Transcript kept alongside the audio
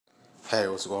Hey,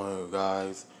 what's going on,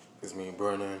 guys? It's me,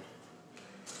 Brennan.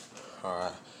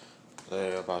 Alright,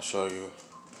 today I'm about to show you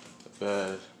the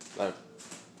bed, like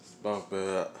this bunk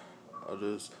bed I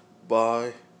just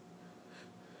buy.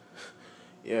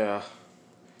 Yeah,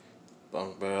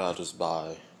 bunk bed I just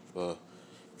buy, but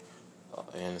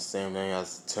and the same thing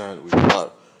as the tent we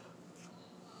bought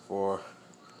for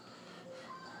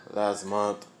last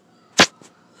month.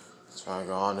 Trying to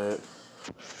go on it.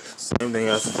 Same thing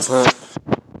as the tent.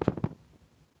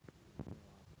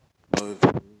 You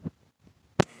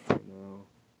know,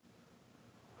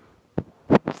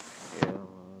 yeah,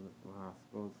 when I was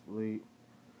supposed to sleep,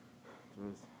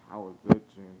 I was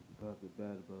itching because the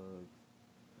bed bugs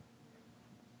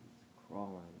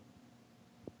crawling.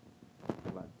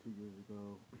 Like 2 years ago,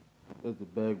 there's the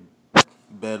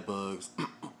bed bugs.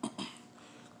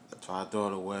 So I throw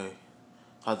it away.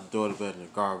 I had to throw the bed in the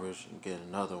garbage and get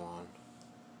another one.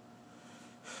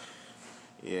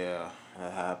 Yeah,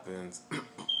 that happens.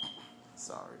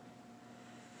 Sorry.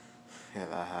 Yeah,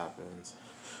 that happens.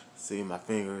 See my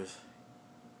fingers,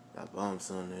 got bumps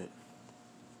on it.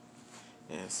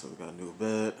 Yeah, so we got a new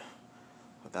bed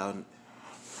without,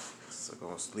 so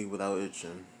gonna sleep without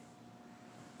itching.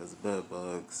 There's bed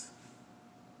bugs.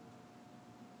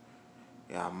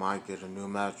 Yeah, I might get a new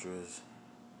mattress.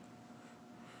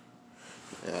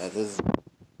 Yeah, this is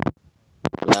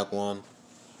the black one.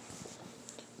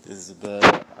 This is the bed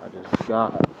I just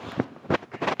got.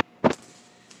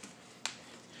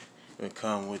 It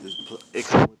come with this. It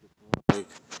come with the plug,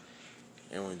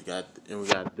 and we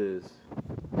got this.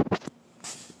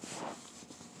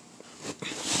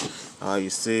 You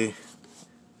see,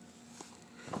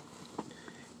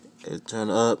 it turn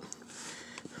up.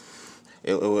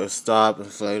 It will stop and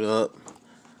inflate up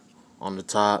on the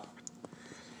top.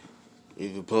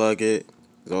 If you plug it,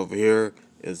 it's over here.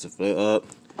 It's inflate up.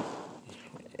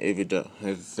 If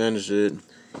you finish it, you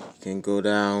can go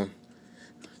down,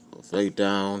 inflate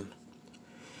down,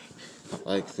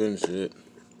 like finish it.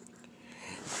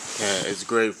 Yeah, it's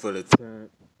great for the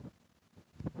tent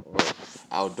or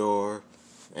outdoor,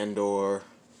 indoor,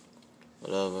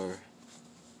 whatever.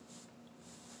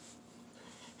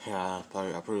 Yeah,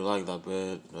 I pretty like that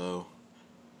bed though.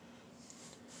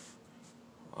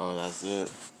 Oh, that's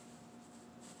it.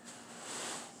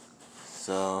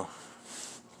 So,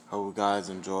 hope you guys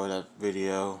enjoyed that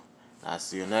video. I'll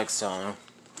see you next time.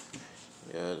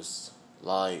 Yeah, just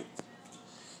light,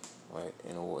 like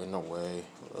in a way.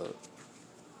 But